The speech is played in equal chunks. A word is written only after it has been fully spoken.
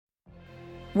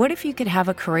What if you could have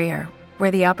a career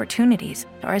where the opportunities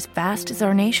are as vast as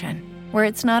our nation, where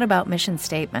it's not about mission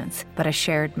statements, but a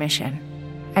shared mission?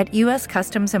 At U.S.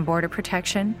 Customs and Border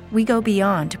Protection, we go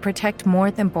beyond to protect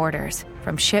more than borders.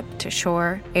 From ship to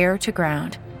shore, air to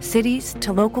ground, cities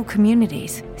to local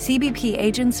communities, CBP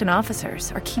agents and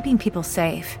officers are keeping people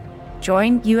safe.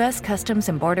 Join U.S. Customs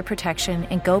and Border Protection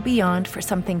and go beyond for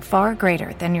something far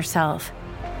greater than yourself.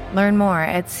 Learn more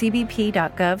at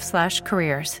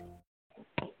cbp.gov/careers.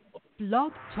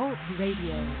 Blog Talk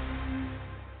Radio.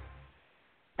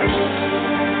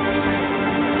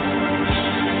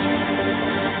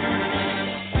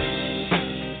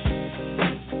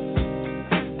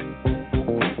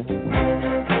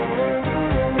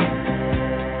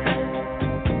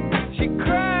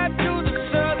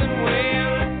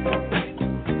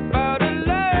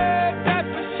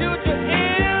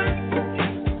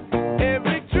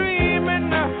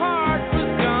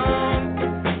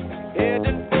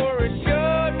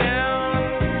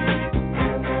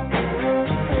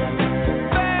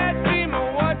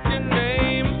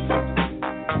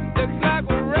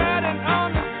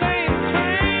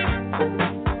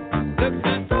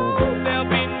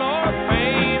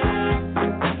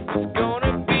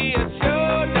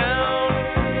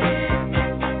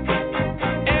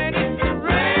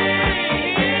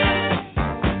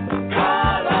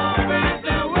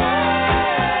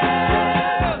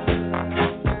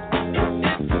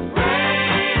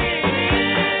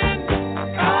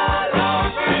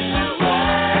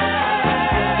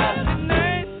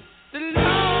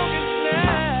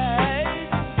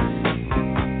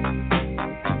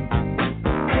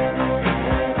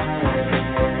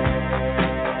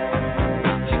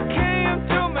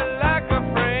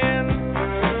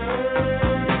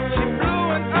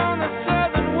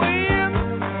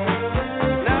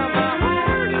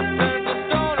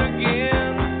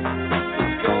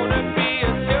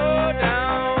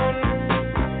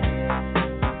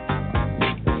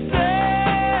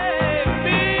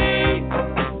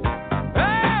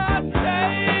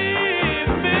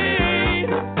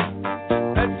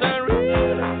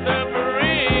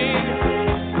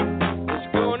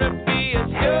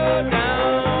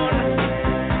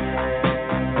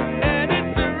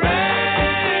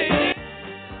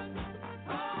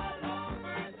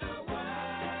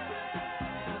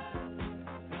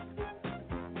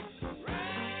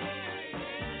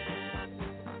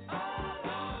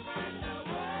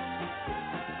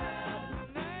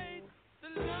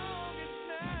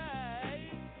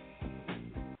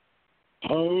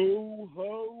 Ho,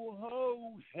 ho,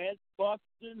 ho, head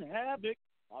busting havoc.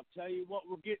 I'll tell you what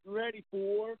we're getting ready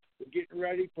for. We're getting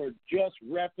ready for Just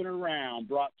Repping Around,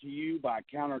 brought to you by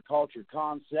Counterculture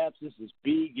Concepts. This is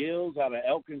B. Gills out of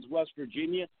Elkins, West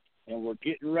Virginia, and we're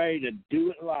getting ready to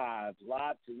do it live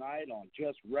tonight on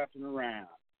Just Repping Around.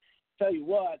 Tell you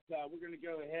what, we're going to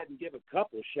go ahead and give a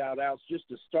couple shout-outs just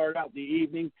to start out the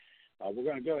evening. We're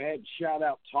going to go ahead and shout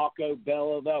out Taco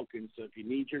Bell of Elkins. So if you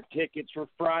need your tickets for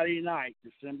Friday night,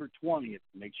 December 20th,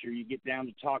 make sure you get down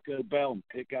to Taco Bell and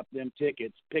pick up them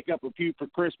tickets. Pick up a few for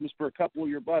Christmas for a couple of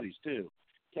your buddies, too.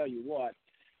 Tell you what,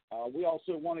 we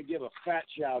also want to give a fat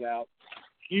shout-out,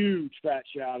 huge fat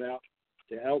shout-out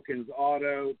to Elkins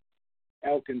Auto,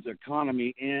 Elkins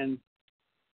Economy Inn,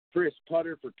 Chris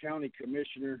Putter for County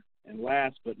Commissioner, and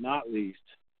last but not least,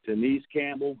 Denise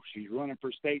Campbell. She's running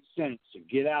for state senate, so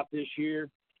get out this year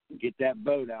and get that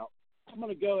vote out. I'm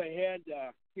going to go ahead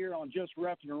here on Just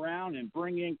Repping Around and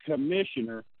bring in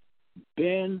Commissioner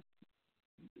Ben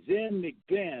Zen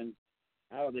McBen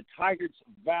out of the Tigers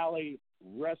Valley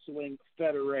Wrestling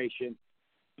Federation.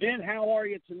 Ben, how are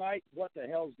you tonight? What the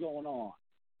hell's going on?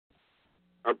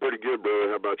 I'm pretty good, brother.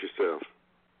 How about yourself?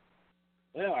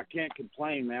 Well, I can't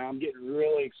complain, man. I'm getting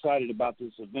really excited about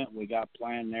this event we got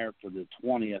planned there for the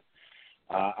 20th.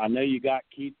 I know you got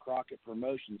Keith Crockett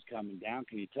Promotions coming down.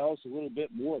 Can you tell us a little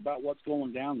bit more about what's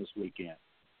going down this weekend?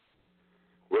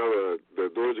 Well, the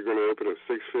doors are going to open at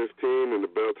 6:15 and the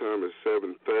bell time is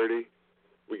 7:30.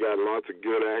 We got lots of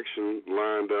good action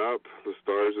lined up. The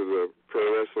stars of the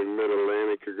Pro Wrestling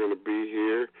Mid-Atlantic are going to be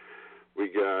here. We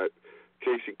got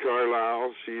Casey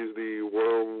Carlisle. She's the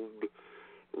World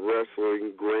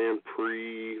Wrestling Grand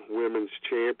Prix Women's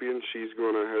Champion. She's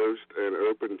going to host an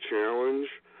open challenge.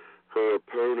 Her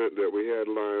opponent that we had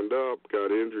lined up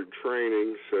got injured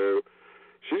training, so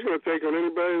she's going to take on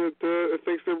anybody that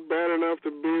thinks they're bad enough to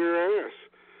beat her ass.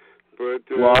 But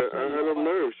I don't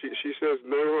know. She says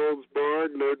no holds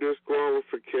barred, no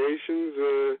disqualifications.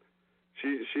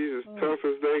 She's as tough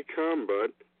as they come,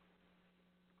 bud.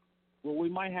 Well, we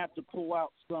might have to pull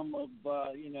out some of,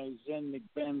 Zen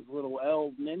McBenn's little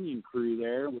L Minion crew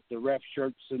there with the ref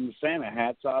shirts and the Santa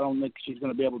hats. I don't think she's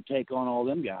going to be able to take on all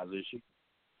them guys, is she?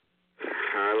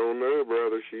 I don't know,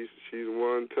 brother. She's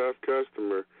one tough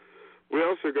customer. We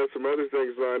also got some other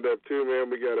things lined up too, man.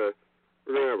 We're gonna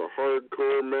have a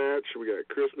hardcore match. We got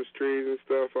Christmas trees and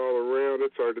stuff all around.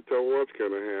 It's hard to tell what's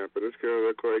gonna happen. It's gonna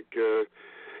look like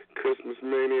Christmas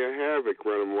Mania Havoc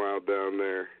running wild down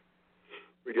there.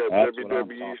 We got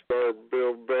WWE star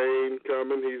Bill Bain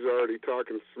coming. He's already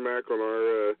talking smack on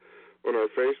our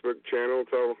Facebook channel,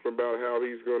 talking about how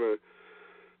he's gonna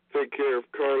take care of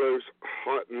Carlos'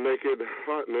 hot naked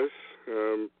hotness.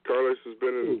 Carlos has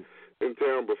been in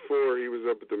town before. He was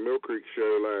up at the Mill Creek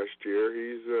show last year.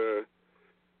 He's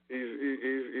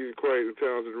quite a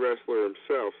talented wrestler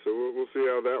himself. So we'll see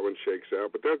how that one shakes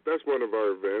out. But that's one of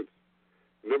our events.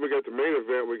 And then we got the main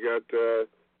event. We got the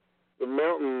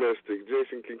Mountain Mystic,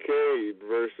 Jason Kincaid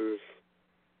versus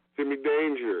Timmy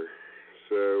Danger.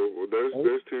 So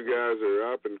those two guys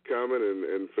are up and coming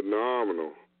and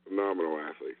phenomenal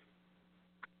athletes.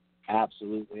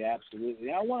 Absolutely. I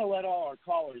want to let all our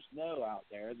callers know out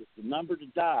there that the number to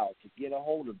dial to get a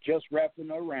hold of Just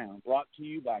Repping Around, brought to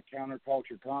you by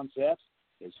Counterculture Concepts,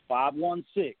 is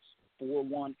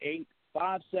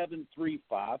 516-418-5735.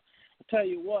 I'll tell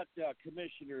you what,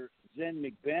 Commissioner Zen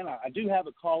McBenn, I do have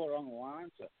a caller on the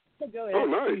line, so we'll go ahead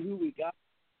and see who we got.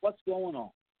 What's going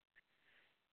on?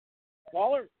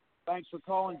 Caller, thanks for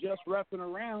calling Just Repping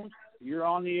Around. You're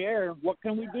on the air. What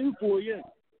can we do for you?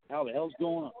 How the hell's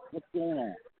going on? What's going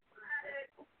on?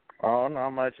 Oh,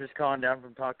 not much. Just calling down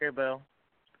from Taco Bell.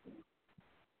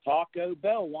 Taco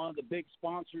Bell, one of the big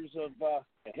sponsors of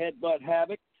Headbutt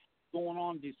Havoc, going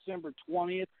on December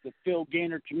 20th, the Phil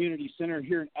Gaynor Community Center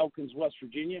here in Elkins, West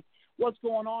Virginia. What's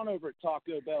going on over at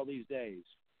Taco Bell these days?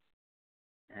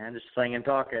 And just slinging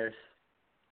tacos.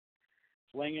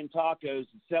 Slinging tacos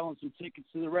and selling some tickets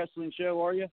to the wrestling show,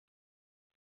 are you?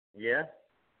 Yeah.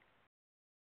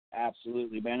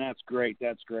 Absolutely, man. That's great.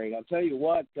 I'll tell you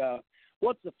what,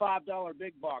 what's the $5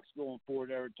 big box going for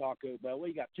there at Taco Bell?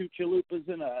 We got 2 chalupas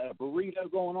and a burrito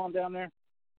going on down there?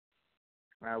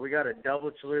 We got a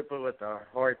double chalupa with a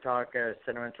hard taco,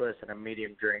 cinnamon twist, and a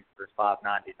medium drink for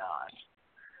 $5.99.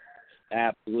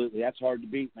 Absolutely. That's hard to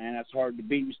beat, man. That's hard to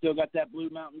beat. You still got that Blue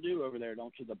Mountain Dew over there,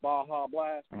 don't you? The Baja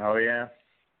Blast? Oh, yeah.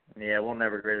 Yeah, we'll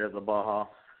never get rid of the Baja.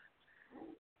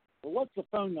 Well, what's the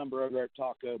phone number over at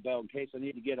Taco Bell in case I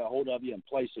need to get a hold of you and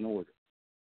place an order?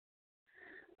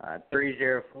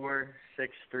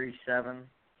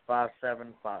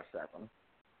 304-637-5757.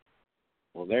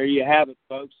 Well, there you have it,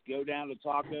 folks. Go down to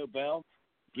Taco Bell,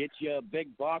 get you a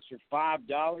big box for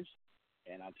 $5.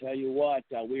 And I'll tell you what,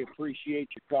 we appreciate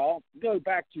your call. Go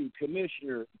back to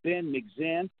Commissioner Ben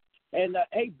McZinn. And,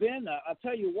 hey, Ben, I'll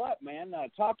tell you what, man,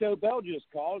 Taco Bell just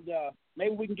called.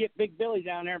 Maybe we can get Big Billy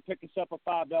down there and pick us up a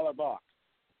 $5 box.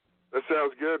 That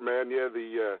sounds good, man. Yeah,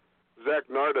 the Zach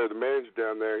Nardo, the manager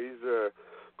down there, he's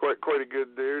quite a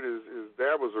good dude. His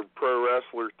dad was a pro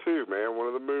wrestler, too, man, one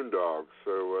of the Moondogs.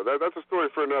 So that's a story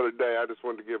for another day. I just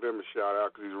wanted to give him a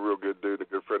shout-out because he's a real good dude, a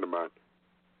good friend of mine.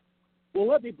 Well,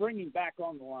 let me bring him back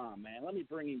on the line, man.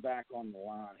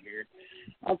 Here.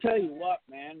 I'll tell you what,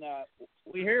 man.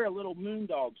 We hear a little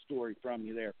Moondog story from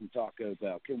you there from Taco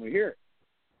Bell. Can we hear it?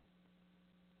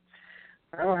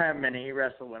 I don't have many. He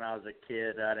wrestled when I was a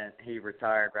kid. He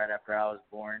retired right after I was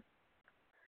born.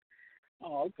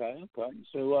 Oh, okay.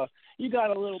 So you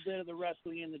got a little bit of the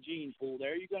wrestling in the gene pool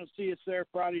there. You going to see us there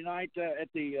Friday night at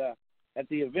the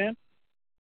event?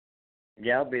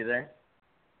 Yeah, I'll be there.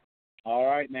 All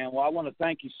right, man. Well, I want to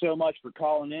thank you so much for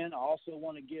calling in. I also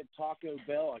want to give Taco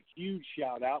Bell a huge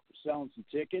shout-out for selling some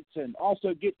tickets, and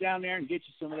also get down there and get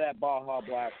you some of that Baja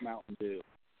Blast Mountain Dew.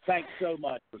 Thanks so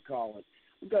much for calling.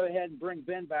 We'll go ahead and bring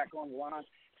Ben back on the line.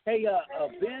 Hey,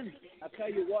 Ben, I'll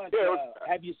tell you what,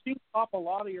 have you seen Papa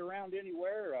Lottie around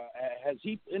anywhere? Has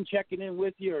he been checking in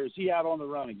with you, or is he out on the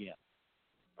run again?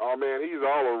 Oh, man, he's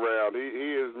all around.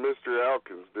 He is Mr.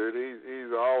 Elkins, dude.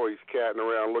 He's always catting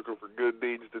around looking for good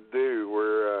deeds to do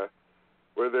where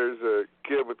there's a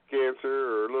kid with cancer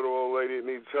or a little old lady that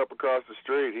needs help across the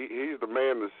street. He's the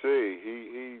man to see.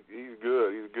 He's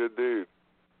good. He's a good dude.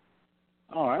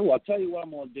 All right, well, I'll tell you what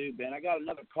I'm going to do, Ben. I got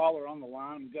another caller on the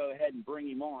line. I'm going to go ahead and bring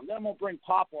him on. Then I'm going to bring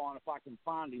Papa on if I can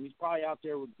find him. He's probably out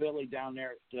there with Billy down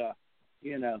there at,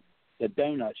 the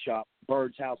donut shop,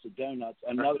 Bird's House of Donuts,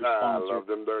 another sponsor. I love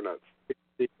them donuts.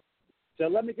 So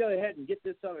let me go ahead and get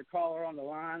this other caller on the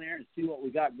line there and see what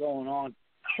we got going on.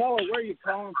 Caller, where are you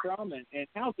calling from, and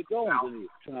how's it going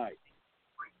tonight?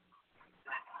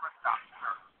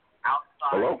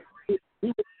 Hello? Who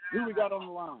we got on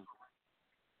the line?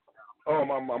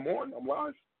 I'm on. I'm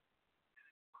live.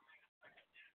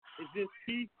 Is this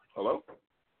Keith? Hello?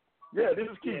 Yeah, this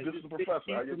is Keith. This is the professor.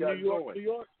 Keith How you from guys New York, doing? New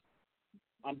York?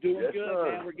 I'm doing Yes, good,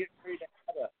 sir. man. We're getting ready to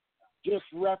have a just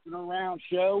repping around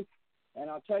show. And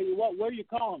I'll tell you what, where are you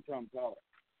calling from, caller?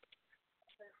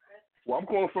 Well, I'm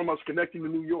calling from Schenectady,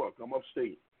 New York. I'm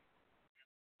upstate.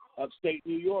 Upstate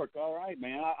New York. All right,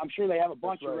 man. I'm sure they have a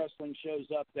bunch That's of right. wrestling shows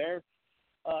up there.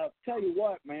 Tell you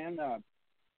what, man,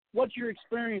 what's your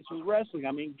experience with wrestling?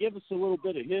 I mean, give us a little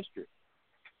bit of history.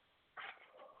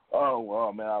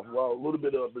 Oh, man. A little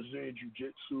bit of Brazilian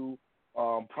Jiu-Jitsu.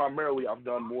 Primarily, I've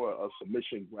done more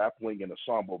submission, grappling, and a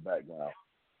sambo background.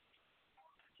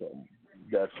 So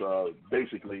that's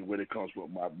basically when it comes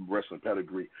with my wrestling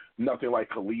pedigree. Nothing like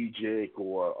collegiate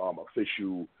or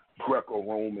official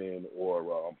Greco-Roman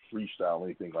or freestyle,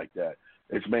 anything like that.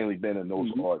 It's mainly been in those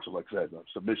arts, like I said,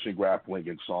 submission, grappling,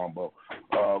 and sambo.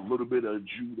 A little bit of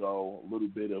judo, a little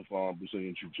bit of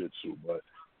Brazilian jiu-jitsu, but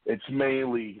it's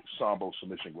mainly sambo,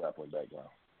 submission, grappling background.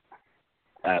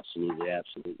 Absolutely,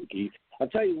 Keith. I'll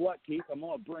tell you what, Keith, I'm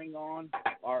going to bring on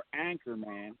our anchor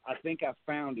man. I think I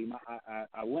found him.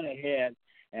 I went ahead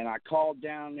and I called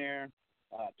down there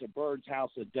to Bird's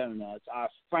House of Donuts. I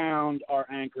found our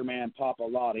anchor man, Papa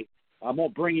Lottie. I'm going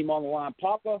to bring him on the line.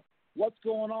 Papa, what's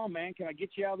going on, man? Can I get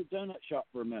you out of the donut shop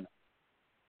for a minute?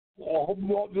 Oh, hold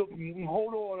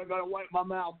on. I got to wipe my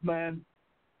mouth, man.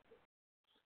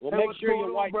 Well, Hey, make what's sure going you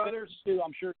on, wipe brothers? it, too.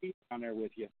 I'm sure Keith's down there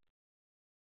with you.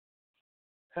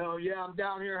 Hell yeah, I'm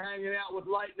down here hanging out with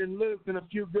Lightning Luke and a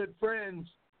few good friends.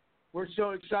 We're so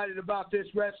excited about this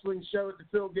wrestling show at the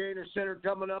Phil Gaynor Center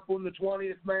coming up on the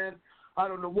 20th, man. I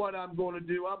don't know what I'm going to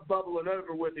do. I'm bubbling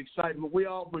over with excitement. We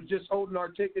all were just holding our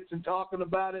tickets and talking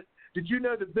about it. Did you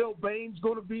know that Bill Bain's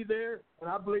going to be there? And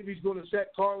I believe he's going to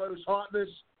set Carlos Hotness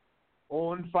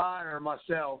on fire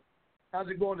myself. How's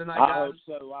it going tonight, guys?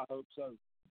 I hope so.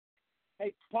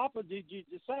 Hey, Papa, did you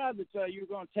decide that you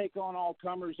were going to take on all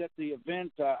comers at the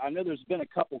event? I know there's been a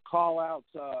couple call-outs.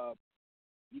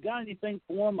 You got anything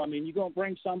for them? I mean, you going to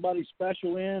bring somebody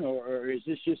special in, or is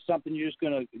this just something you're just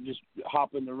going to just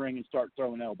hop in the ring and start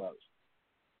throwing elbows?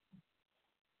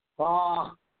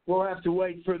 We'll have to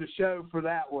wait for the show for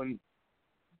that one.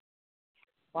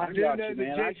 I do know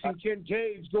that Jason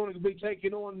Kincaid's going to be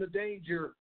taking on the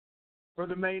Danger for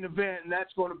the main event, and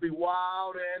that's going to be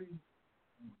wild and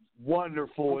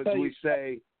wonderful, as we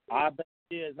say. I bet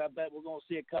it is. I bet we're going to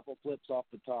see a couple flips off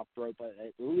the top rope,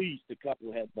 at least a couple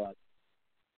of headbutts.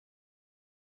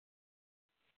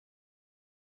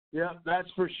 Yeah, that's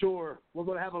for sure. We're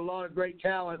going to have a lot of great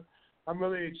talent. I'm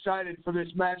really excited for this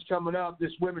match coming up,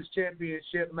 this Women's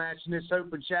Championship match and this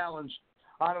Open Challenge.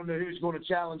 I don't know who's going to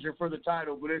challenge her for the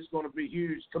title, but it's going to be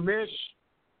huge. Kamish,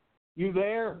 you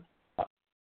there?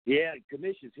 Yeah,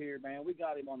 Kamish is here, man. We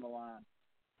got him on the line.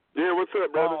 Yeah, what's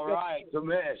up, brother? All right,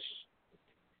 Kamish.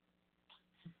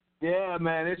 Yeah,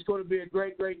 man, it's going to be a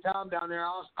great, great time down there.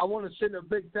 I want to send a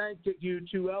big thank you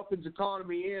to Elkins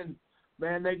Economy Inn.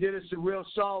 Man, they did us a real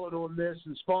solid on this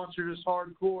and sponsored us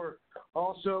hardcore.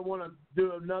 Also, I want to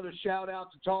do another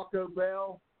shout-out to Taco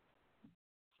Bell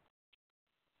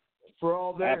for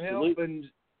all their help and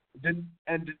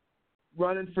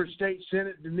running for state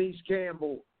senate, Denise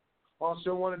Campbell.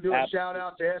 Also want to do a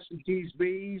shout-out to S&T's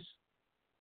Bees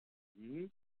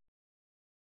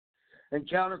and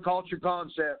Counterculture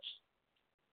Concepts.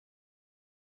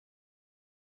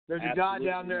 There's a guy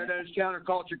down there that does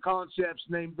Counterculture Concepts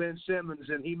named Ben Simmons,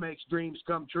 and he makes dreams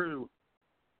come true.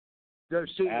 Go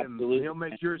see him. He'll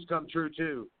make yours come true,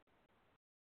 too.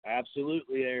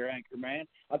 Absolutely there, Anchor Man.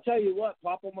 I'll tell you what,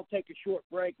 Papa, I'm going to take a short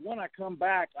break. When I come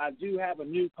back, I do have a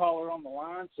new caller on the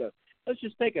line, so let's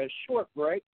just take a short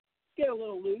break, get a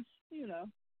little loose,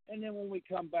 and then when we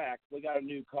come back, we got a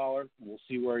new caller. We'll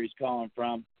see where he's calling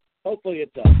from. Hopefully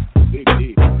it's a big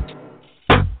deal.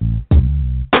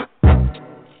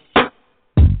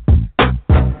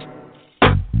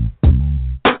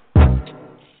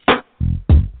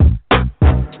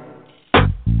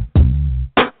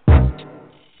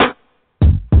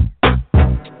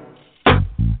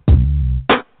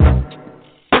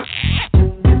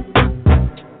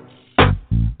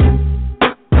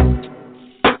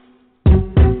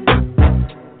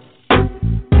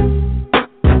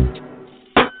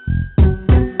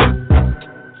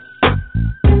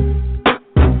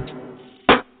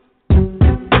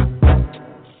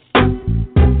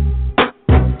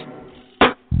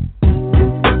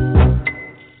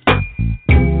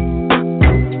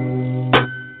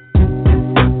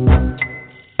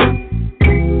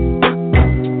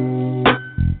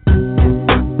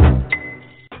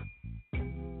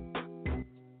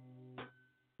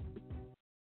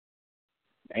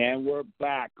 And we're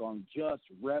back on Just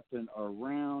Repping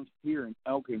Around here in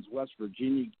Elkins, West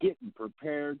Virginia, getting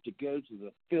prepared to go to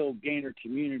the Phil Gaynor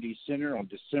Community Center on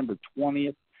December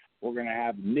 20th. We're going to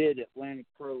have Mid-Atlantic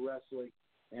Pro Wrestling,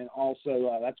 and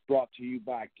also that's brought to you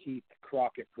by Keith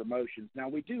Crockett Promotions. Now,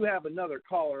 we do have another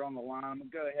caller on the line. I'm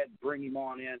going to go ahead and bring him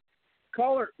on in.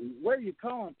 Caller, where are you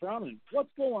calling from, and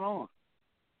what's going on?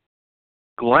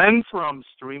 Glenn from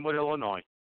Streamwood, Illinois.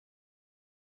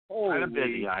 Holy kind of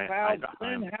busy.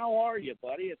 Glenn, how are you,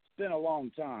 buddy? It's been a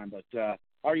long time, but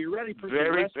are you ready for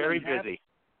very, some very wrestling? busy.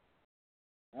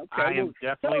 Okay, I am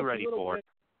definitely ready for it.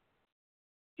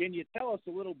 Can you tell us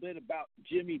a little bit about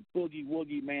Jimmy Boogie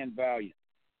Woogie Man Valiant?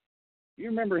 You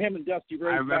remember him and Dusty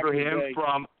Rhodes? I remember back in him the day?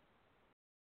 from.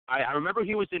 I remember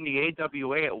he was in the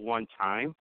AWA at one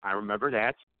time. I remember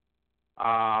that.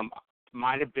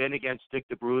 Might have been against Dick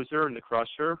the Bruiser and the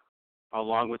Crusher,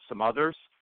 along with some others.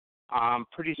 I'm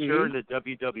pretty sure the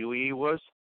WWE was.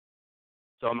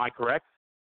 So am I correct?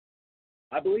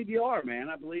 I believe you are, man.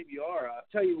 I believe you are. I'll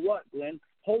tell you what, Glenn,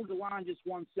 hold the line just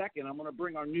 1 second. I'm going to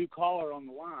bring our new caller on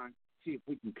the line, see if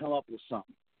we can come up with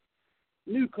something.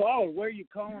 New caller, where are you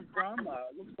calling from?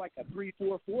 Looks like a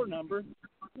 344 number.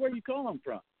 Where are you calling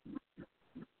from?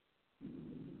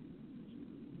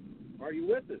 Are you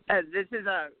with us? This is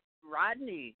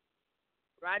Rodney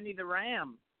the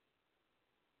Ram.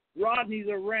 Rodney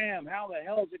the Ram, how the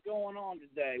hell is it going on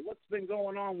today? What's been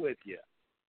going on with you?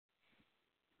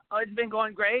 Oh, it's been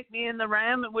going great. Me and the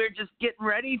Ram, we're just getting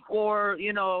ready for,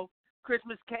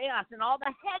 Christmas chaos and all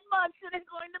the headbutts that are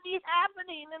going to be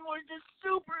happening, and we're just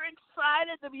super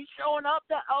excited to be showing up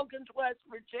to Elkins, West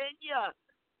Virginia.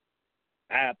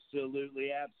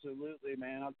 Absolutely,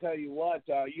 man. I'll tell you what,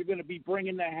 you're going to be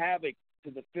bringing the havoc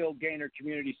to the Phil Gaynor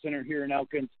Community Center here in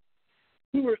Elkins.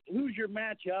 Who's your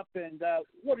matchup, and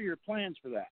what are your plans for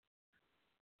that?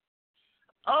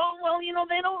 Oh, well,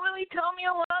 they don't really tell me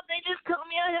a lot. They just tell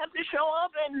me I have to show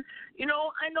up, and,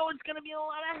 I know it's going to be a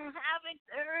lot of havoc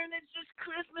there, and it's just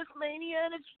Christmas mania,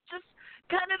 and it's just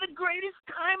kind of the greatest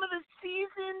time of the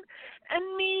season. And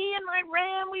me and my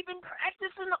Ram, we've been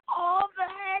practicing all the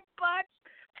headbutts,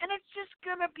 and it's just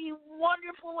going to be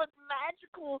wonderful and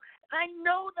magical. And I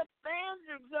know the fans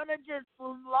are going to just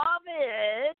love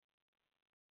it.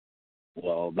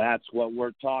 Well, that's what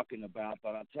we're talking about.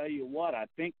 But I'll tell you what, I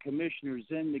think Commissioner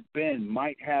Zen McBen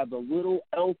might have a little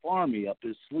elf army up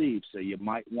his sleeve, so you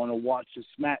might want to watch the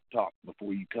Smack Talk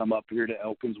before you come up here to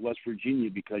Elkins, West Virginia,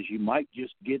 because you might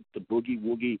just get the Boogie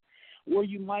Woogie, or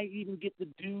you might even get the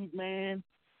Dude Man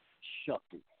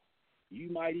Shuffle. You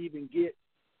might even get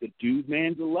the Dude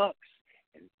Man Deluxe.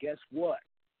 And guess what?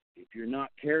 If you're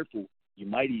not careful, you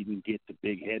might even get the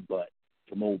big headbutt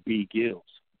from old B. Gills.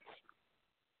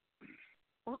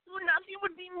 Nothing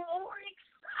would be more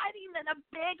exciting than a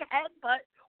big headbutt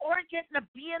or getting to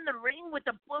be in the ring with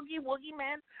the Boogie Woogie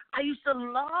Man. I used to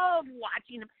love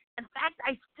watching him. In fact,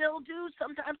 I still do.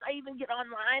 Sometimes I even get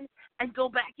online and go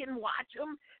back and watch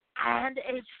him, and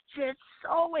it's just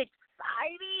so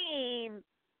exciting.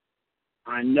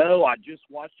 I know. I just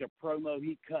watched a promo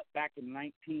he cut back in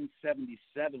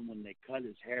 1977 when they cut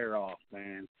his hair off,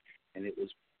 man, and it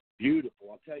was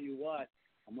beautiful. I'll tell you what,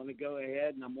 I'm going to go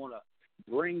ahead and I'm going to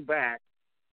bring back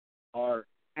our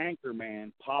anchor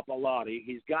man, Papa Lottie.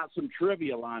 He's got some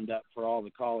trivia lined up for all the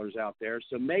callers out there,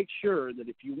 so make sure that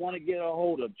if you want to get a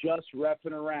hold of Just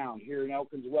Repping Around here in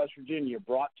Elkins, West Virginia,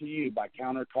 brought to you by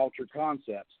Counterculture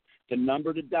Concepts, the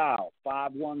number to dial,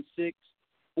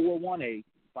 516-418-5735.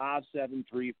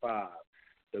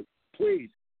 So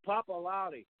please, Papa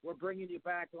Lottie, we're bringing you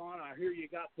back on. I hear you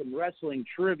got some wrestling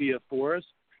trivia for us.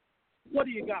 What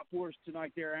do you got for us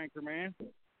tonight there, anchor man?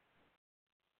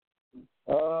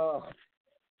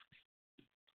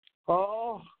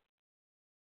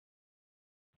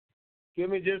 Give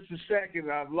me just a second.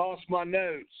 I've lost my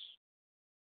notes.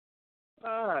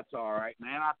 That's all right,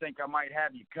 man. I think I might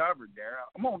have you covered there.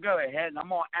 I'm going to go ahead and I'm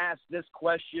going to ask this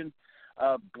question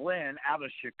of Glenn out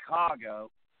of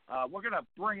Chicago. We're going to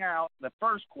bring out the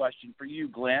first question for you,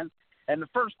 Glenn. And the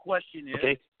first question is,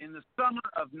 okay. In the summer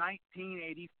of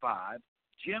 1985,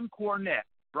 Jim Cornette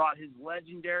brought his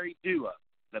legendary duo,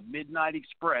 the Midnight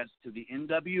Express, to the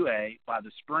NWA by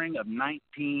the spring of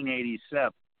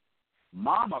 1987.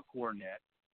 Mama Cornette,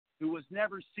 who was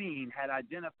never seen, had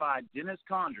identified Dennis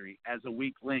Condrey as a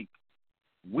weak link.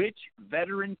 Which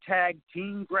veteran tag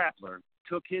team grappler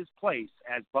took his place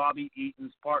as Bobby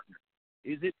Eaton's partner?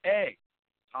 Is it A,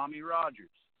 Tommy Rogers,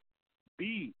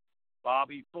 B,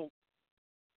 Bobby Fulton,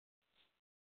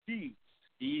 C,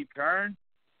 Steve Kern,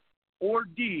 or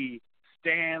D,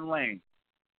 Stan Lane?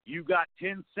 You got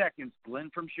 10 seconds, Glenn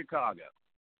from Chicago.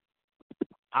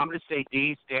 I'm going to say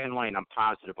D, Stan Lane. I'm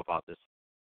positive about this.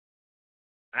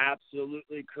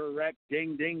 Absolutely correct.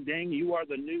 Ding, ding, ding. You are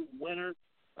the new winner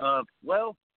of,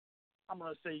 well, I'm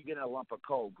going to say you get a lump of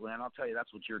coal, Glenn. I'll tell you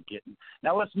that's what you're getting.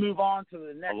 Now let's move on to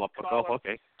the next A lump of caller. coal,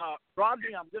 okay.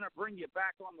 Rodney, I'm going to bring you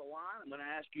back on the line. I'm going to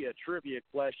ask you a trivia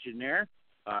question there.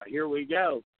 Here we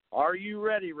go. Are you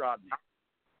ready, Rodney?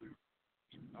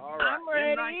 All right. I'm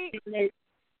ready.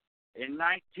 In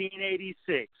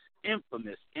 1986,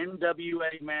 infamous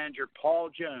NWA manager Paul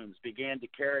Jones began to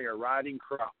carry a riding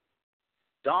crop,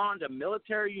 donned a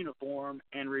military uniform,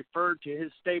 and referred to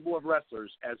his stable of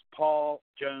wrestlers as Paul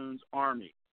Jones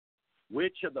Army.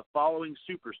 Which of the following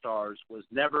superstars was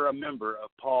never a member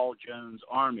of Paul Jones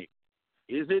Army?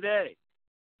 Is it A,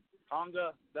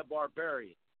 Tonga the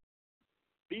Barbarian,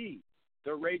 B,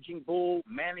 the Raging Bull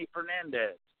Manny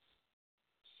Fernandez,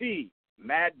 C,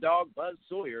 Mad Dog Buzz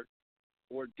Sawyer,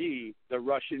 or D, the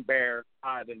Russian Bear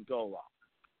Ivan Koloff?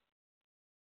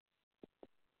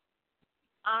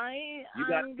 I'm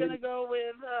gonna go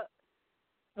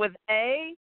with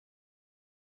A.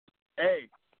 A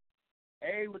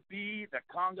would be the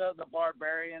Conga the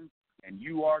Barbarian, and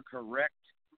you are correct.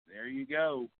 There you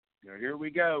go. Here we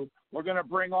go. We're gonna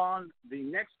bring on the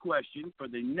next question for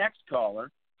the next caller.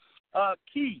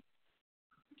 Keith,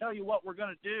 tell you what we're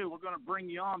gonna do. We're gonna bring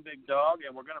you on, big dog,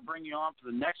 and we're gonna bring you on for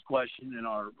the next question in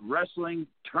our wrestling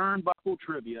turnbuckle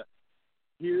trivia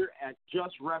here at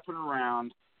Just Reffing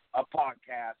Around, a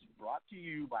podcast brought to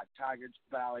you by Tigers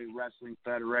Valley Wrestling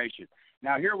Federation.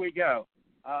 Now, here we go.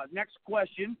 Next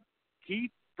question,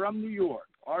 Keith from New York.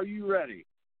 Are you ready?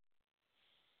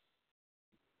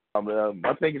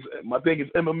 My thing is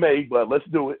MMA, but let's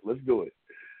do it.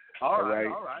 All right.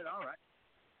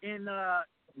 In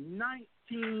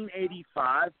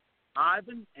 1985,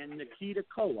 Ivan and Nikita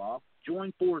Koloff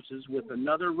joined forces with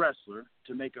another wrestler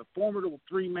to make a formidable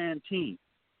three-man team.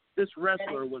 This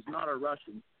wrestler was not a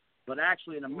Russian, but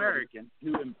actually an American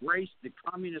who embraced the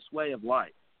communist way of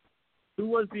life. Who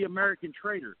was the American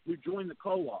traitor who joined the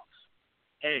Koloffs?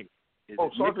 A. Is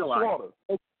it Nikolai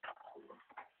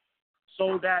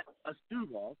Soldat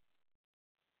Astugov,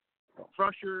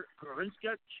 Crusher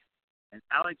Korinskich, and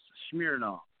Alex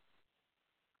Smirnov?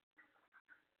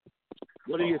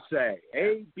 What do you say?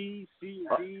 A, B, C,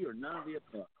 or D, or none of the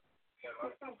above?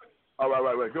 All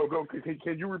right. Go.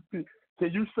 Can you repeat?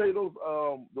 Can you say those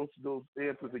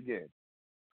answers again?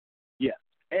 Yeah.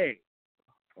 A.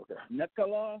 Okay.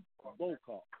 Nikolai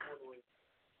Volkov.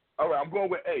 All right, I'm going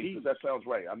with A because that sounds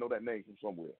right. I know that name from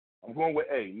somewhere. I'm going with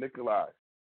A, Nikolai.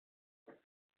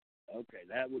 Okay,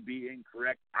 that would be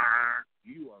incorrect.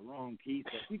 You are wrong, Keith.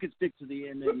 If you can stick to the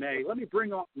MMA, let me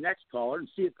bring on the next caller and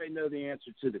see if they know the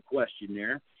answer to the question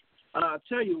there. I'll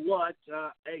tell you what.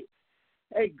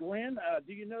 Hey, Glenn,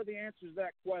 do you know the answer to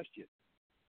that question?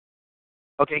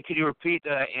 Okay, can you repeat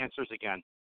the answers again?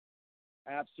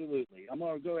 Absolutely. I'm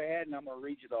going to go ahead and I'm going to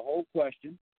read you the whole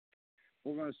question.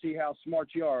 We're going to see how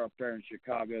smart you are up there in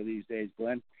Chicago these days,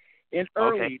 Glenn. In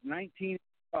early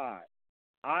 1905,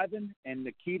 Ivan and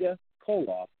Nikita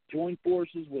Koloff joined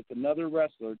forces with another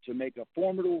wrestler to make a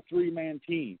formidable three-man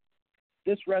team.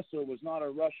 This wrestler was not a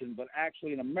Russian, but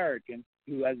actually an American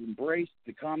who has embraced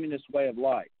the communist way of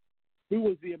life. Who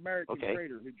was the American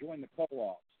traitor who joined the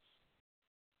Koloffs?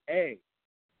 A.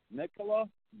 Nikola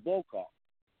Volkov,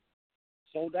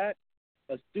 Soldat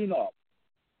Astunov,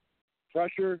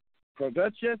 Crusher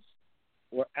Kovacevic,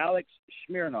 or Alex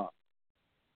Smirnov?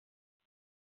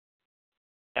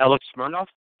 Alex Smirnov?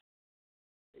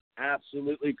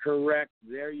 Absolutely correct.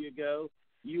 There you go.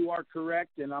 You are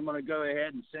correct, and I'm going to go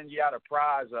ahead and send you out a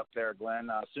prize up there, Glenn,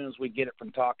 as soon as we get it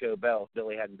from Taco Bell.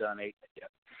 Billy hadn't done it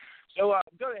yet. So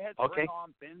go ahead and bring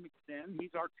on Ben McSinn.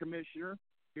 He's our commissioner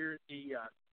here at the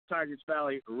Tigers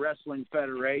Valley Wrestling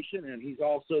Federation, and he's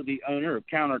also the owner of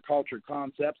Counterculture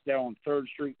Concepts down on 3rd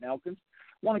Street in Elkins.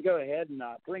 I want to go ahead and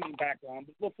bring him back on,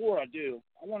 but before I do,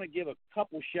 I want to give a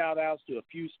couple shout-outs to a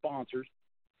few sponsors.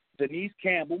 Denise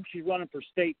Campbell, she's running for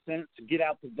state senate, so get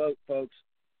out to vote, folks.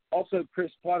 Also,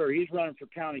 Chris Potter, he's running for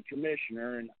county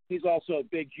commissioner, and he's also a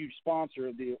big, huge sponsor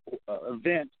of the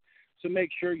event, so make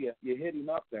sure you hit him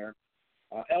up there.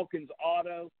 Elkins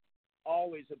Auto,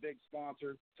 always a big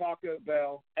sponsor. Taco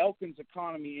Bell, Elkins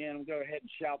Economy Inn. We'll go ahead and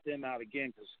shout them out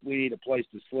again because we need a place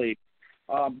to sleep.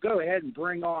 Go ahead and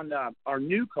bring on our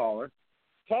new caller.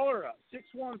 Caller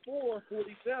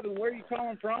 614-47. Where are you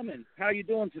calling from, and how you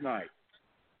doing tonight?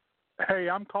 Hey,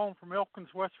 I'm calling from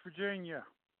Elkins, West Virginia.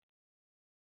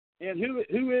 And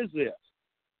who is this?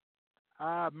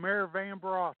 Mayor Van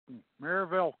Broughton, Mayor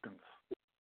of Elkins.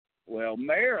 Well,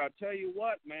 Mayor, I tell you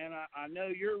what, man, I know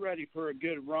you're ready for a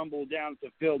good rumble down at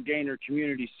the Phil Gaynor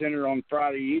Community Center on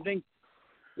Friday evening.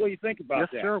 What do you think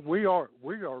about that? Yes, sir. We are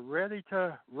ready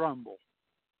to rumble.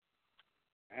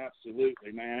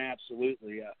 Absolutely, man.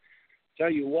 Absolutely. Tell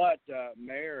you what,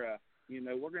 Mayor,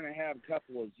 we're going to have a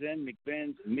couple of Zen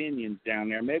McBen's minions down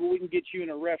there. Maybe we can get you in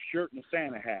a ref shirt and a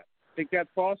Santa hat. Think that's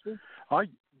possible?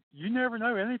 You never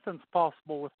know. Anything's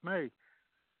possible with me.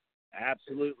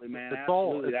 Absolutely, man. It's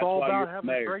Absolutely. all about having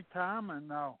a great time, and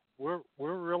we're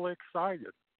really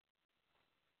excited.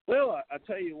 Well, I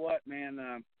tell you what,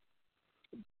 man.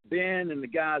 Ben and the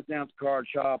guys down at the card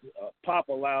shop,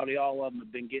 Papa Loudy, all of them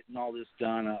have been getting all this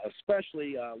done,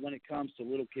 especially when it comes to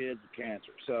little kids with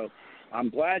cancer. So I'm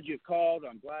glad you called.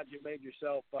 I'm glad you made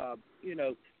yourself,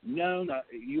 known.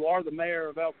 You are the mayor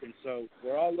of Elkins, so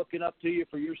we're all looking up to you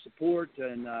for your support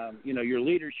and, your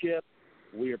leadership.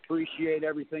 We appreciate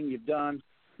everything you've done.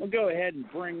 We'll go ahead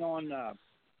and bring on,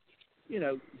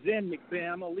 Zen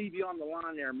McBen. I'm going to leave you on the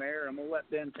line there, Mayor. I'm going to let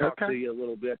Ben talk to you a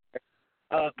little bit.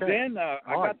 Okay. Ben, I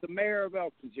got the mayor of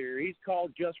Elkins here. He's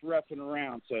called just roughing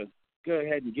around, so go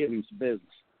ahead and give him some business.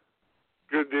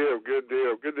 Good deal. Good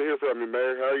to hear from you,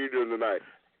 Mayor. How are you doing tonight?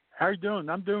 How are you doing?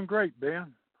 I'm doing great,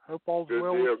 Ben. Hope all's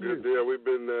well with you. Good deal. We've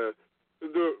been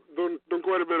doing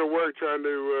quite a bit of work trying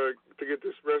to get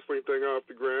this wrestling thing off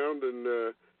the ground,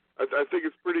 and I think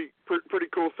it's pretty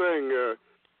cool thing.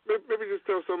 Maybe just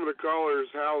tell some of the callers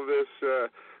how this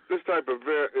type of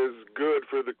event is good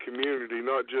for the community,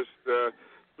 not just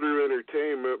through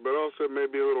entertainment, but also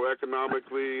maybe a little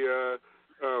economically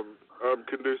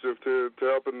conducive to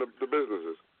helping the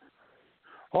businesses.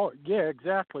 Oh, yeah,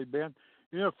 exactly, Ben.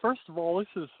 First of all,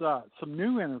 this is some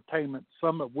new entertainment,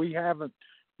 some that we haven't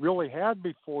really had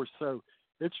before, so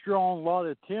it's drawing a lot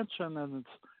of attention, and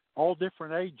it's all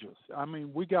different ages. I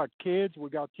mean, we got kids, we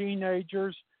got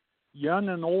teenagers, young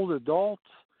and old adults.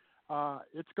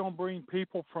 It's going to bring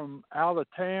people from out of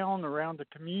town, around the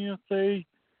community,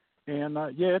 and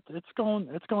it's going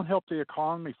to help the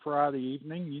economy Friday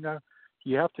evening.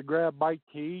 You have to grab a bite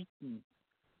to eat and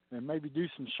maybe do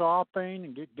some shopping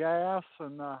and get gas,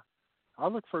 and I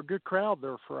look for a good crowd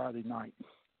there Friday night.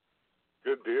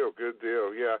 Good deal.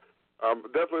 Yeah, I'm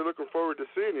definitely looking forward to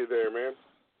seeing you there, man.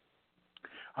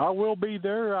 I will be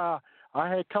there. I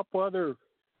had a couple other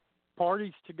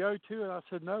parties to go to, and I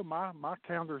said, no, my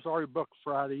calendar's already booked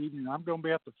Friday evening. I'm going to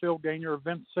be at the Phil Gaynor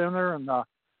Event Center and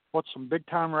watch some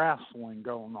big-time wrestling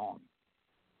going on.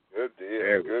 Good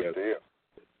deal. Good deal.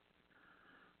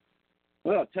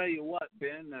 Well, I'll tell you what,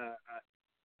 Ben,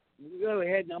 go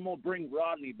ahead, and I'm going to bring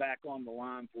Rodney back on the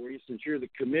line for you since you're the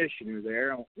commissioner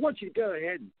there. I want you to go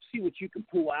ahead and see what you can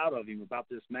pull out of him about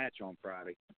this match on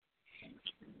Friday.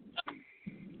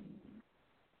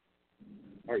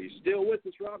 Are you still with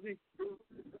us, Rodney?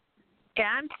 Yeah,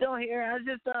 I'm still here. I was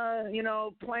just,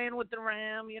 playing with the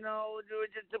Ram,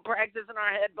 just practicing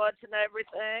our headbutts and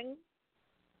everything.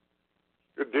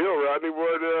 Good deal, Rodney.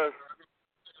 What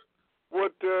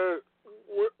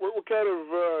kind of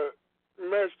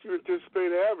match do you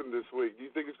anticipate having this week? Do you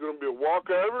think it's going to be a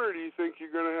walkover, or do you think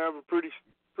you're going to have a pretty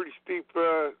steep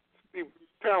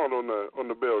talent on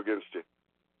the bill against you?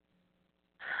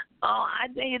 Oh, I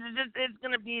think it's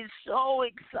going to be so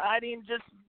exciting, just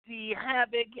the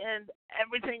havoc and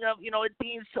everything of, it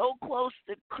being so close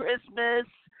to Christmas.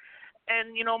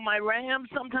 And, my Ram,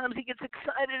 sometimes he gets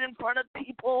excited in front of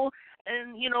people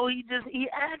and, he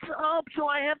acts up. So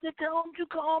I have to tell him to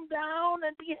calm down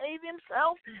and behave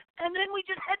himself. And then we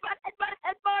just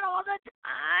headbutt all the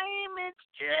time. It's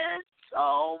just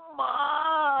so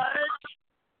much.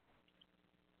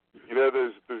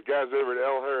 There's guys over at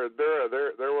El Herradura.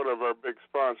 They're one of our big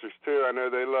sponsors too. I know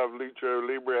they love Lucha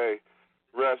Libre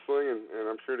wrestling, and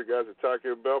I'm sure the guys at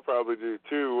Taco Bell probably do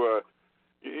too.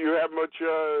 You have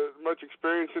much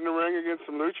experience in the ring against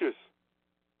some luchas?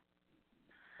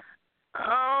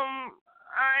 I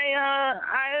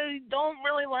don't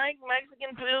really like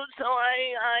Mexican food, so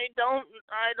I don't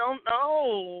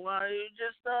know. I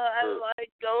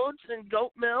like goats and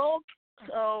goat milk.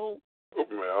 So.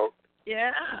 Goat milk.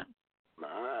 Yeah.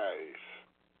 Nice.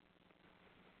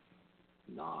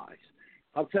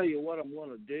 I'll tell you what I'm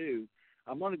going to do.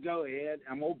 I'm going to go ahead.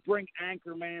 I'm going to bring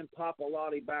Anchorman Papa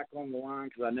Lottie back on the line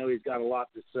because I know he's got a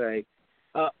lot to say.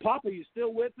 Papa, you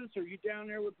still with us, or are you down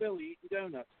there with Billy eating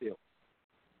donuts still?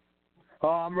 Oh,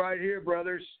 I'm right here,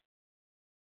 brothers.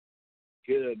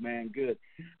 Good, man, good.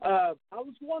 I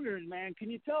was wondering, man,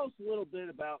 can you tell us a little bit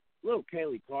about little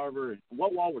Kaylee Carver and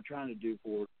what all we're trying to do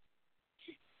for her?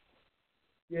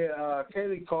 Yeah,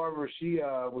 Kaylee Carver, she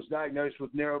was diagnosed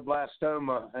with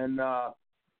neuroblastoma, and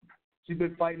she's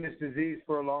been fighting this disease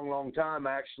for a long, long time,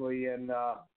 actually, and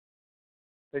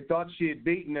they thought she had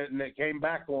beaten it, and it came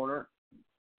back on her.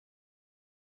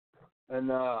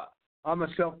 And I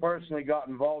myself personally got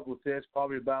involved with this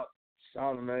probably about,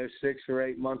 6 or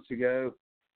 8 months ago.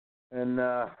 And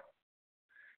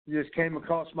just came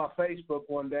across my Facebook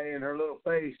one day, and her little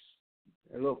face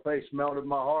melted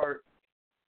my heart.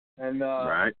 And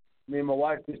me and my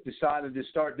wife just decided to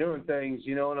start doing things,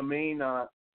 you know what I mean?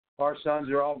 Our sons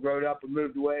are all grown up and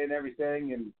moved away and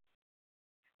everything, and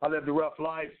I lived a rough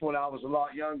life when I was a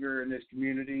lot younger in this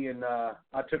community, and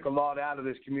I took a lot out of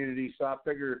this community, so I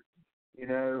figured,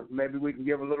 maybe we can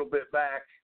give a little bit back.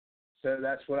 So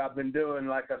that's what I've been doing.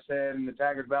 Like I said, and the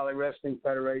Taggart Valley Wrestling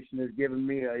Federation has given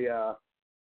me a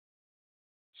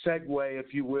segue,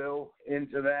 if you will,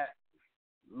 into that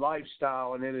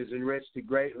lifestyle, and it has enriched it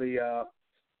greatly.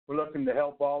 We're looking to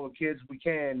help all the kids we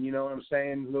can, you know what I'm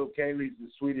saying? Little Kaylee's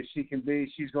as sweet as she can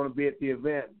be. She's going to be at the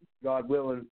event, God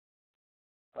willing.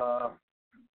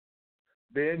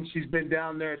 Ben, she's been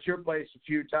down there at your place a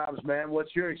few times, man.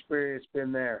 What's your experience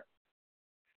been there?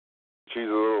 She's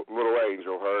a little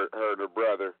angel, her and her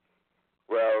brother.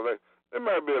 Well, they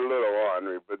might be a little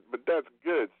ornery, but that's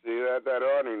good. See, that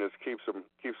orneriness keeps them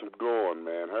going,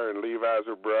 man. Her and Levi's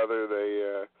her brother.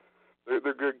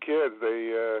 They're good kids.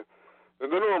 They're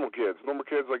normal kids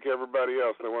like everybody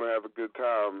else. They want to have a good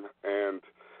time, and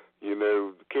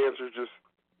cancer's just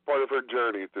part of her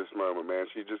journey at this moment, man.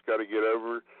 She just got to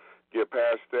get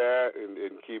past that,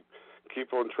 and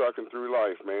keep on trucking through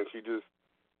life, man.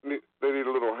 They need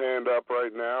a little hand up right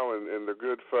now, and they're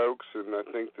good folks, and I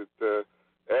think that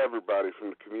everybody from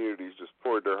the community has just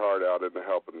poured their heart out into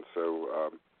helping.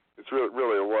 So it's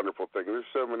really a wonderful thing. And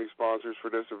there's so many sponsors for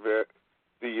this event.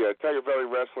 The Taggart Valley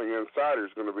Wrestling Insider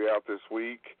is going to be out this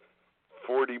week.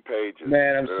 40 pages.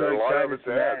 Man, I'm so excited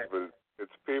for that. But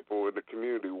it's people in the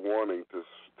community wanting to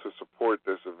support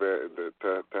this event and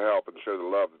to help and show the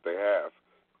love that they have.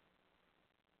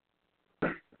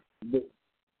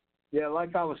 Yeah,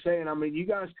 like I was saying, you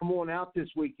guys come on out this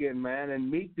weekend, man, and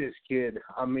meet this kid.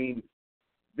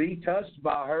 Be touched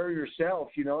by her yourself,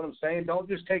 you know what I'm saying? Don't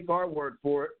just take our word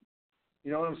for it.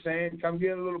 You know what I'm saying? Come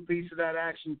get a little piece of that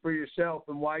action for yourself,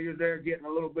 and while you're there getting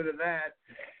a little bit of that,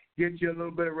 get you a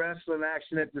little bit of wrestling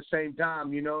action at the same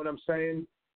time, you know what I'm saying?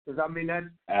 Because, that's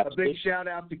Absolutely. a big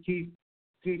shout-out to Keith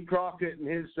Crockett and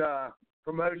his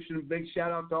promotion. A big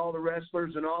shout-out to all the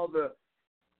wrestlers and all the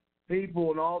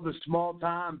people and all the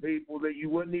small-time people that you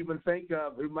wouldn't even think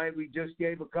of who maybe just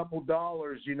gave a couple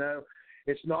dollars,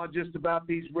 It's not just about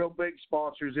these real big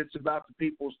sponsors. It's about the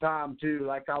people's time, too.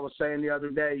 Like I was saying the other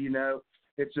day,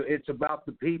 it's about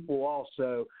the people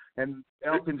also. And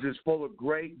Elkins is full of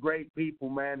great, great people,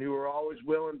 man, who are always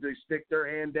willing to stick their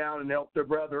hand down and help their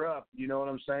brother up. You know what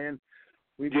I'm saying?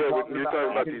 You're talking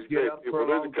about these great people.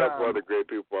 There's a couple other great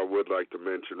people I would like to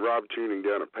mention. Rob Tuning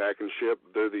down at Pack and Ship.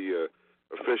 They're the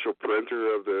official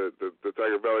printer of the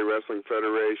Taggart Valley Wrestling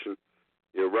Federation.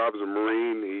 Rob's a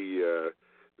Marine. He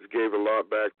gave a lot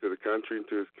back to the country and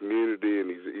to his community,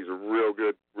 and he's a real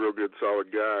good,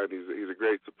 solid guy, and he's a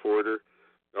great supporter.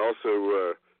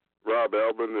 Also, Rob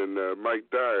Elbin and Mike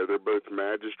Dyer, they're both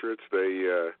magistrates. They,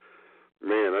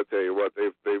 I tell you what,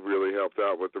 they've really helped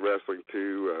out with the wrestling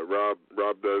too. Rob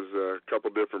does a couple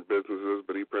different businesses,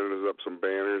 but he printed up some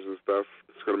banners and stuff.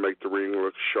 It's going to make the ring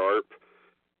look sharp.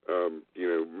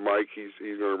 Mike, he's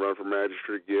going to run for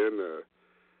magistrate again.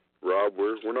 Rob,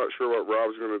 we're not sure what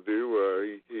Rob's going to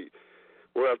do.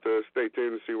 We'll have to stay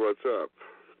tuned and see what's up.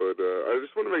 But I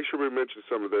just want to make sure we mention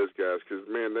some of those guys because,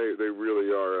 man, they really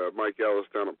are. Mike Ellis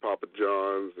down at Papa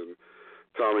John's and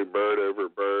Tommy Bird over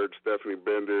at Bird, Stephanie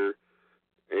Bender,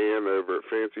 Ann over at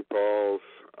Fancy Paul's.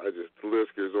 The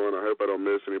list goes on. I hope I don't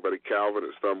miss anybody. Calvin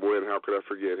at Stumbwin, how could I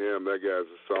forget him? That guy's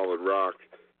a solid rock.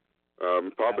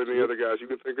 Papa, any other guys you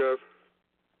can think of?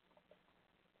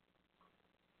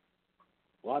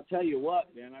 Well, I'll tell you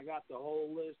what, man, I got the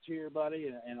whole list here, buddy,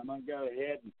 and I'm going to go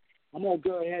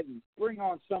ahead and bring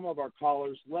on some of our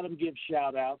callers, let them give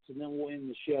shout-outs, and then we'll end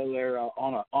the show there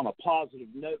on a positive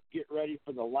note. Get ready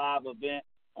for the live event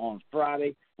on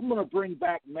Friday. I'm going to bring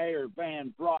back Mayor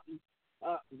Van Broughton.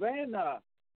 Van,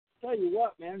 tell you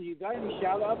what, man, you got any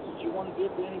shout-outs that you want to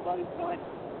give to anybody tonight?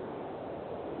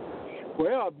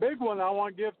 Well, a big one I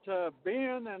want to give to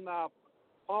Ben and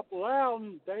Papa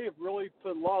Loudon. They have really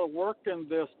put a lot of work in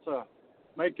this to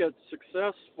make it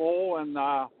successful, and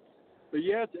but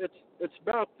yeah, it's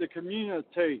about the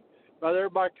community, about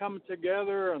everybody coming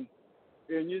together, and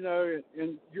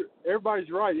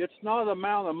everybody's right. It's not the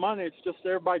amount of money; it's just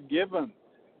everybody giving,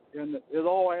 and it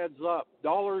all adds up.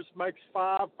 Dollars makes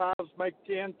 5, 5s make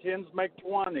 10, 10s make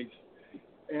 20s,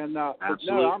 and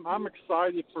I'm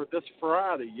excited for this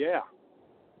Friday. Yeah.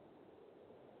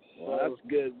 Well, that's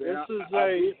good, man. This is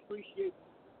I appreciate.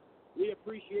 We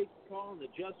appreciate you calling the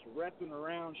Just Reppin'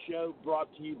 Around show,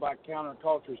 brought to you by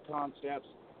Counterculture's Concepts.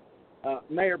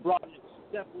 Mayor Broughton,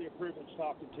 it's definitely a privilege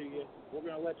talking to you. We're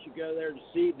going to let you go there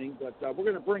this evening, but we're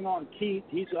going to bring on Keith.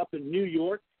 He's up in New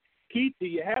York. Keith, do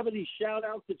you have any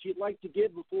shout-outs that you'd like to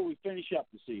give before we finish up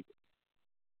this evening?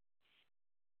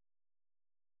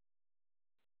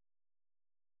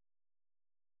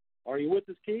 Are you with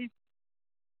us, Keith?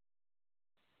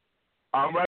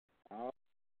 I'm right.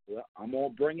 Well, I'm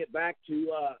going to bring it back to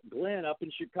Glenn up in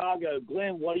Chicago.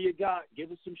 Glenn, what do you got? Give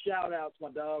us some shout-outs,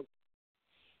 my dog.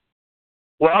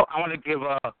 Well, I want to give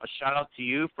a shout-out to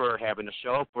you for having the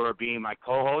show, for being my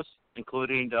co-host,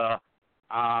 including the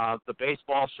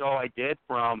baseball show I did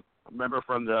from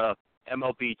the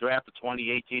MLB draft, the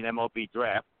 2018 MLB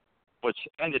draft, which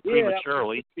ended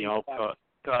prematurely,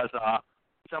 because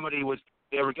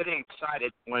they were getting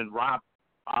excited when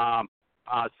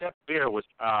Seth Beer was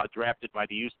drafted by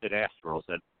the Houston Astros,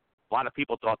 and a lot of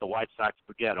people thought the White Sox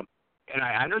would get him. And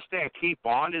I understand Keith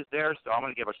Bond is there, so I'm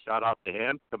going to give a shout-out to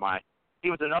him. He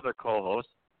was another co-host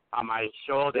on my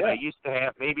show that I used to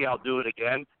have. Maybe I'll do it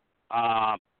again.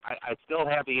 I still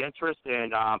have the interest,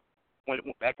 and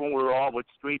back when we were all with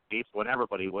Street Beefs, when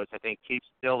everybody was, I think Keith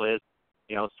still is.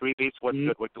 Street Beefs, what's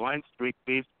good with Glenn, Street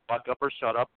Beefs, Buck Up or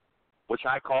Shut Up, which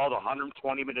I called a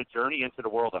 120-minute journey into the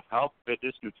world of health,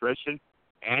 fitness, nutrition,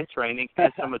 and training,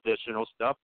 and some additional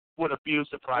stuff with a few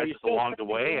surprises along the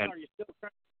way. And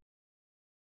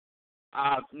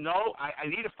no, I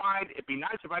need to find. It'd be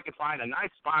nice if I could find a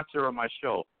nice sponsor of my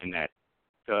show in that,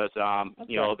 because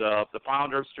the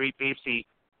founder of Street Beefs, he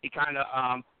kind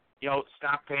of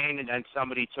stopped paying, and then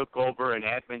somebody took over, and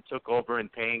admin took over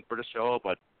and paying for the show.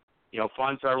 But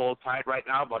funds are a little tight right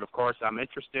now. But of course, I'm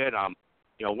interested. I'm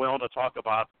willing to talk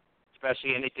about,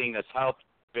 especially anything that's health,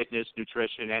 fitness,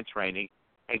 nutrition, and training.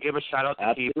 And give a shout out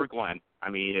to Keith or Glenn. I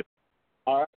mean,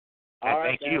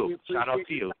 thank you. Shout out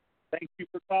to you. Thank you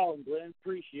for calling, Glenn.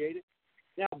 Appreciate it.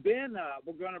 Now, Ben,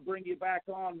 we're going to bring you back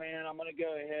on, man. I'm going to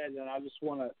go ahead, and I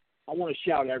want to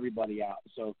shout everybody out.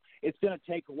 So it's going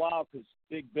to take a while because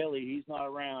Big Billy, he's not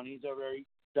around. He's over there eating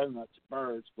donuts and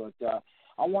birds. But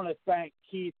I want to thank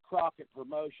Keith Crockett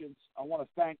Promotions. I want to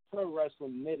thank Pro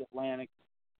Wrestling Mid-Atlantic.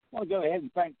 I want to go ahead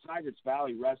and thank Tigers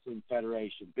Valley Wrestling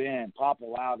Federation, Ben, Papa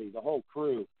Loudy, the whole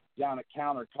crew down at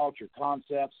Counterculture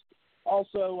Concepts.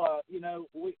 Also,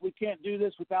 we can't do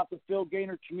this without the Phil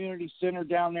Gaynor Community Center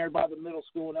down there by the middle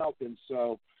school in Elkins.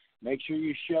 So make sure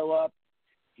you show up.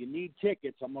 If you need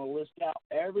tickets, I'm going to list out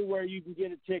everywhere you can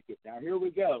get a ticket. Now, here we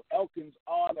go. Elkins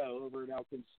Auto over at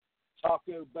Elkins,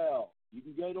 Taco Bell. You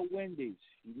can go to Wendy's.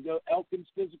 You can go Elkins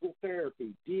Physical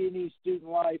Therapy, D&E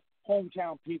Student Life,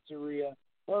 Hometown Pizzeria,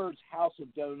 Bird's House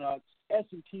of Donuts,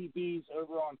 S&T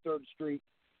over on 3rd Street,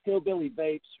 Hillbilly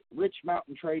Vapes, Rich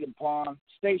Mountain Trade and Pawn,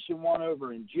 Station 1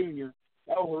 over in Junior,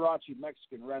 El Hirachi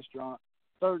Mexican Restaurant,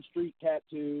 3rd Street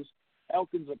Tattoos,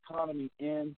 Elkins Economy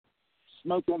Inn,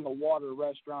 Smoke on the Water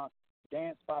Restaurant,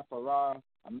 Dance by Farrar,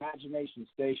 Imagination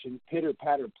Station, Pitter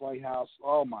Patter Playhouse.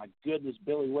 Oh, my goodness,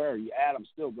 Billy, where are you at? I'm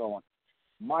still going.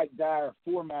 Mike Dyer,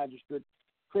 4 Magistrate,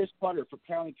 Chris Putter for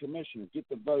County Commissioner. Get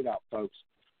the vote out, folks.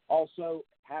 Also,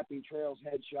 Happy Trails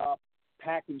Head Shop,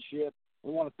 Pack and Ship.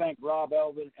 We want to thank Rob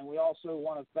Elvin, and we also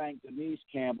want to thank Denise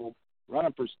Campbell,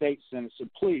 running for state senate. So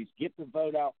please get the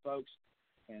vote out, folks.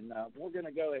 And we're going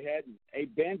to go ahead. Hey,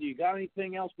 Ben, do you got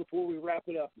anything else before we wrap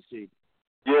it up this evening?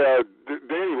 Yeah,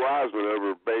 Danny Wiseman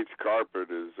over at Bates Carpet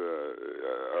is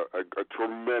a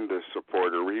tremendous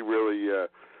supporter. He really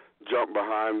jumped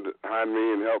behind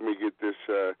me and helped me get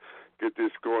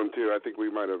this going too. I think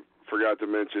we might have forgot to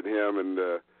mention him,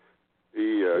 and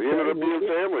he ended up being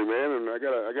family, man. And I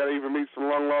got to even meet some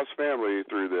long lost family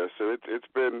through this. So it's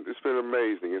been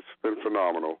amazing. It's been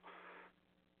phenomenal.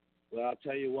 Well, I'll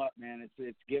tell you what, man,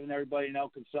 it's giving everybody in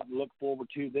Elkins something to look forward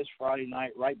to this Friday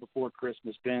night right before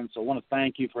Christmas, Ben. So I want to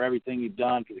thank you for everything you've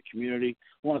done for the community.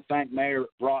 I want to thank Mayor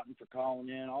Broughton for calling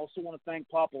in. I also want to thank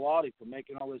Papa Lottie for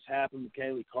making all this happen,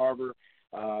 Kaylee Carver.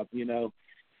 We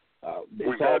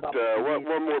got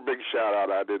one more big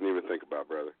shout-out I didn't even think about,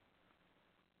 brother.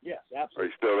 Yes, absolutely. Are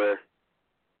you still there?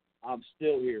 I'm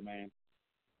still here, man.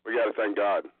 We got to thank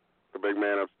God, the big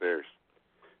man upstairs.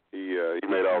 He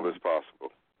made all this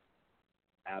possible.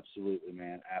 Absolutely,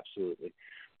 man. Absolutely.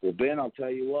 Well, Ben, I'll tell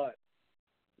you what.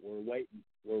 We're waiting.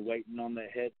 We're waiting on the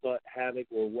Headbutt Havoc.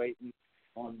 We're waiting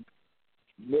on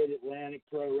Mid-Atlantic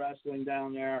Pro Wrestling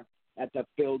down there at the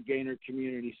Phil Gaynor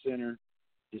Community Center,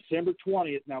 December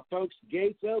 20th. Now, folks,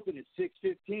 gates open at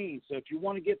 6:15, so if you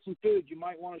want to get some food, you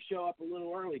might want to show up a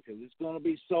little early because it's going to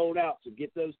be sold out, so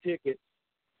get those tickets.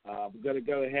 We're going to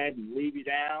go ahead and leave you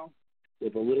down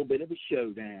with a little bit of a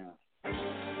showdown.